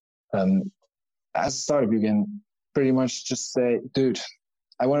 And as a startup, you can pretty much just say, dude,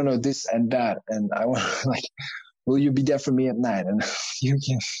 I want to know this and that. And I want like, will you be there for me at night? And you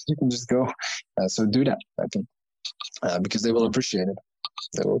can just go. So do that, I think, because they will appreciate it.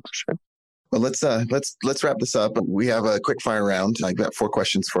 They will appreciate it. Well, let's wrap this up. We have a quick fire round. I've got 4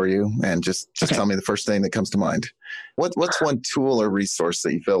 questions for you, and just okay. Tell me the first thing that comes to mind. What's one tool or resource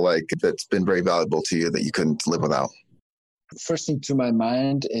that you feel like that's been very valuable to you that you couldn't live without? First thing to my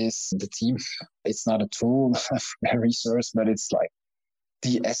mind is the team. It's not a tool, a resource, but it's like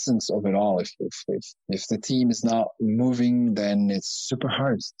the essence of it all. If the team is not moving, then it's super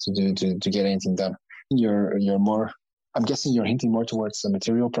hard to get anything done. You're more. I'm guessing you're hinting more towards the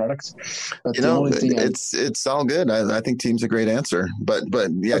material products. But the only thing it's all good. I think team's a great answer. But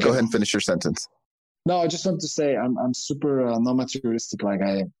yeah, okay. Go ahead and finish your sentence. No, I just want to say I'm super non-materialistic. Like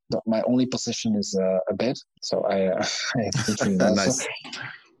my only possession is a bed. So I have nice.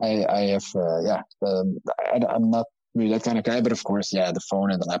 I have I'm not really that kind of guy, but of course, yeah, the phone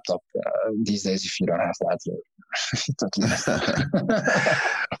and the laptop these days, if you don't have that, totally.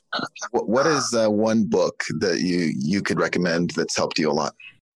 What is one book that you could recommend that's helped you a lot?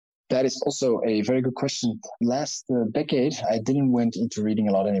 That is also a very good question. Last decade, I didn't went into reading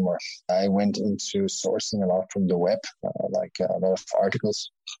a lot anymore. I went into sourcing a lot from the web, like a lot of articles.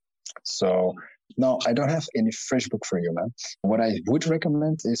 So no, I don't have any fresh book for you, man. What I would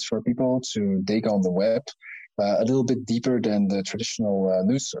recommend is for people to dig on the web a little bit deeper than the traditional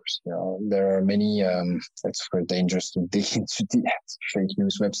news source. There are many, it's very dangerous to dig into the fake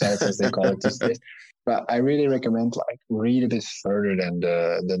news websites, as they call it these days. But I really recommend read a bit further than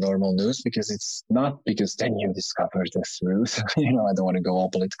the normal news, because it's not because then you discover the truth. I don't want to go all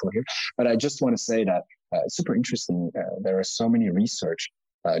political here, but I just want to say that it's super interesting. There are so many research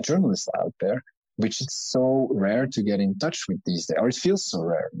journalists out there, which is so rare to get in touch with these days, or it feels so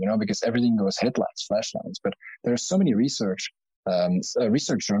rare, because everything goes headlines, flashlines. But there are so many research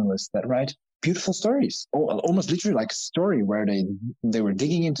journalists that write beautiful stories, almost literally like a story where they were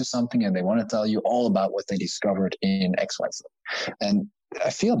digging into something and they want to tell you all about what they discovered in XYZ. And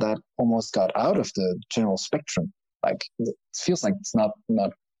I feel that almost got out of the general spectrum. Like it feels like it's not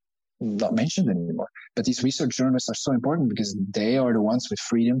mentioned anymore. But these research journalists are so important because they are the ones with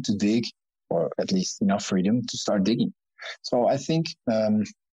freedom to dig, or at least enough freedom to start digging. So I think,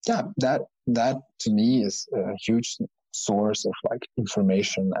 that to me is a huge source of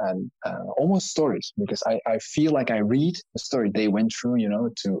information and almost stories, because I feel like I read the story they went through,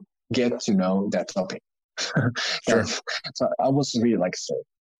 to get to know that topic. Sure. So I was really like a story.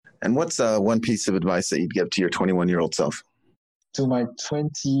 And what's one piece of advice that you'd give to your 21-year-old self? To my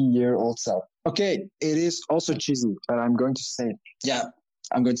 20-year-old self. Okay, it is also cheesy, but I'm going to say it. Yeah.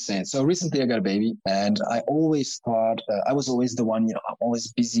 I'm going to say it. So recently I got a baby, and I always thought I was always the one, I'm always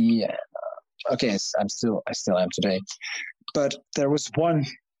busy. And I still am today. But there was one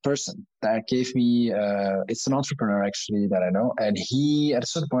person that gave me, it's an entrepreneur actually that I know. And he, at a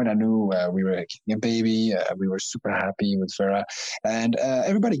certain point, I knew we were getting a baby. We were super happy with Vera. And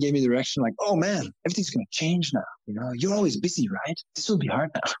everybody gave me the direction like, oh man, everything's going to change now. You're always busy, right? This will be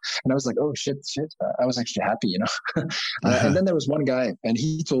hard now. And I was like, oh shit. I was actually happy, And then there was one guy, and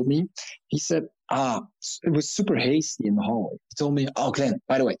he told me, he said, it was super hasty in the hallway. He told me, oh, Glenn,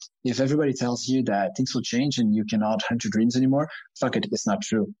 by the way, if everybody tells you that things will change and you cannot hunt your dreams anymore, fuck it, it's not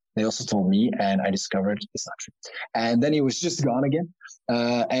true. They also told me, and I discovered it's not true. And then he was just gone again.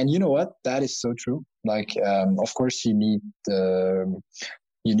 And you know what? That is so true. Of course, you need to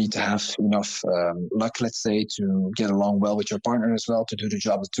have enough luck, let's say, to get along well with your partner as well, to do the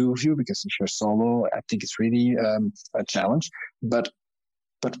job of 2 of you, because if you're solo, I think it's really a challenge. But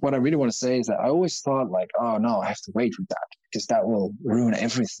what I really want to say is that I always thought oh no, I have to wait with that because that will ruin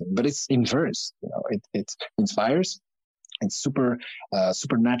everything. But it's inverse. It inspires. It's super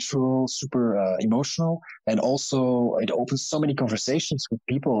supernatural, super emotional, and also it opens so many conversations with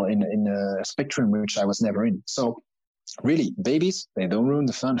people in a spectrum which I was never in. So really, babies, they don't ruin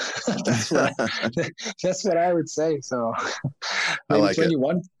the fun. That's what I would say. So maybe like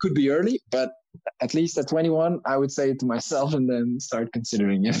 21 could be early, but at least at 21, I would say it to myself and then start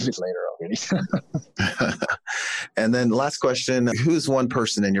considering it a bit later already. And then last question, who's one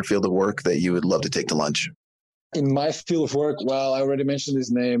person in your field of work that you would love to take to lunch? In my field of work, well, I already mentioned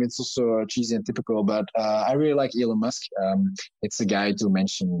his name. It's also cheesy and typical, but I really like Elon Musk. It's a guy to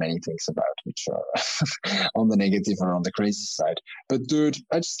mention many things about, which are on the negative or on the crazy side. But dude,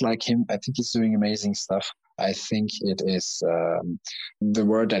 I just like him. I think he's doing amazing stuff. I think it is the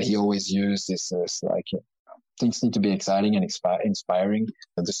word that he always used is like things need to be exciting and inspiring.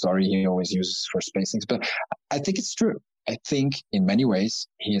 The story he always uses for SpaceX, but I think it's true. I think in many ways,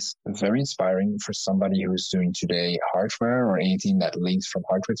 he is very inspiring for somebody who's doing today hardware or anything that links from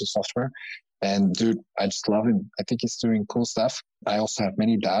hardware to software. And dude, I just love him. I think he's doing cool stuff. I also have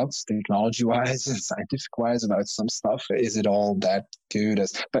many doubts, technology-wise and scientific-wise, about some stuff. Is it all that good?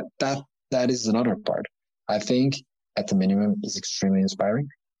 But that is another part. I think at the minimum, he's extremely inspiring.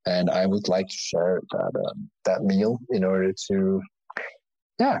 And I would like to share that meal in order to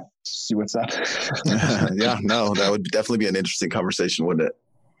see what's up. That would definitely be an interesting conversation, wouldn't it?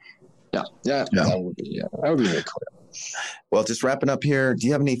 Yeah. That would be really cool. Well, just wrapping up here, do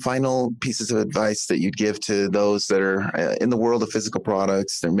you have any final pieces of advice that you'd give to those that are in the world of physical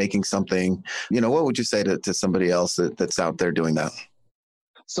products? They're making something, what would you say to somebody else that's out there doing that?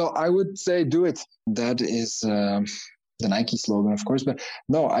 So I would say do it. That is the Nike slogan, of course. But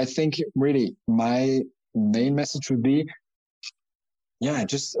no, I think really my main message would be,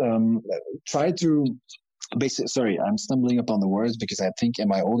 just try to basically, sorry, I'm stumbling upon the words because I think,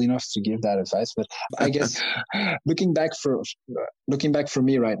 am I old enough to give that advice? But I guess looking back for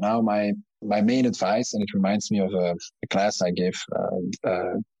me right now, my main advice, and it reminds me of a class I gave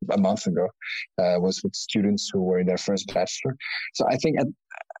a month ago, was with students who were in their first bachelor. So I think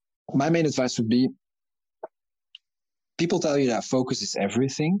my main advice would be, people tell you that focus is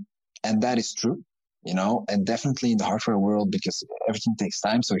everything, and that is true. And definitely in the hardware world, because everything takes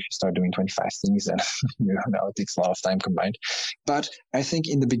time. So if you start doing 25 things, then it takes a lot of time combined. But I think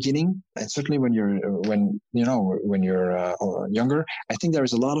in the beginning, and certainly when you're younger, I think there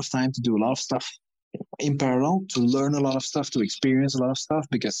is a lot of time to do a lot of stuff in parallel, to learn a lot of stuff, to experience a lot of stuff,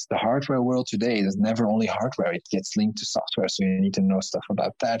 because the hardware world today is never only hardware. It gets linked to software. So you need to know stuff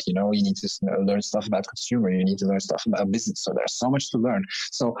about that. You need to learn stuff about consumer. You need to learn stuff about business. So there's so much to learn.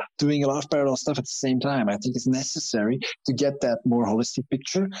 So doing a lot of parallel stuff at the same time, I think is necessary to get that more holistic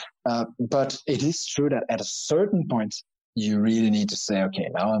picture. But it is true that at a certain point, you really need to say, okay,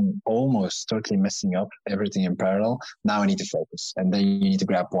 now I'm almost totally messing up everything in parallel. Now I need to focus. And then you need to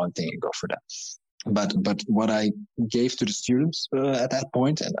grab one thing and go for that. But what I gave to the students at that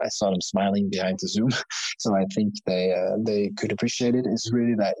point, and I saw them smiling behind the Zoom, so I think they could appreciate it, is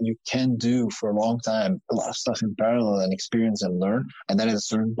really that you can do for a long time a lot of stuff in parallel and experience and learn, and then at a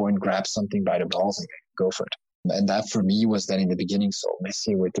certain point grab something by the balls and go for it. And that for me was then in the beginning so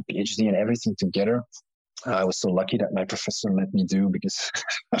messy with the PhD and everything together. I was so lucky that my professor let me do, because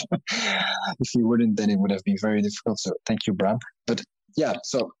if he wouldn't, then it would have been very difficult. So thank you, Bram. But yeah,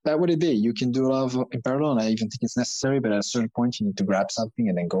 so that would it be. You can do a lot of in parallel, and I even think it's necessary, but at a certain point, you need to grab something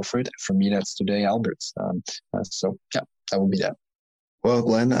and then go for it. For me, that's today Alberts. So yeah, that would be that. Well,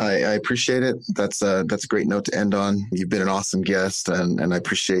 Glenn, I appreciate it. That's a great note to end on. You've been an awesome guest, and I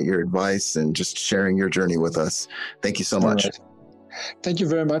appreciate your advice and just sharing your journey with us. Thank you so much. Right. Thank you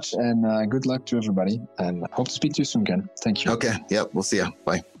very much, and good luck to everybody, and hope to speak to you soon again. Thank you. Okay. Yep. We'll see you.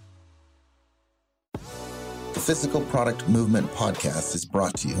 Bye. The Physical Product Movement Podcast is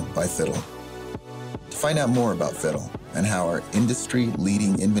brought to you by Fiddle. To find out more about Fiddle and how our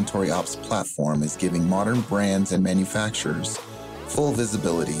industry-leading inventory ops platform is giving modern brands and manufacturers full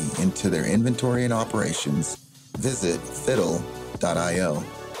visibility into their inventory and operations, visit fiddle.io,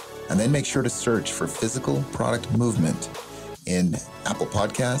 and then make sure to search for Physical Product Movement in Apple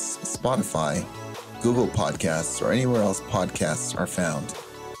Podcasts, Spotify, Google Podcasts, or anywhere else podcasts are found.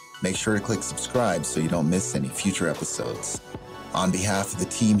 Make sure to click subscribe so you don't miss any future episodes. On behalf of the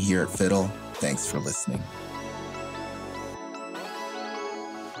team here at Fiddle, thanks for listening.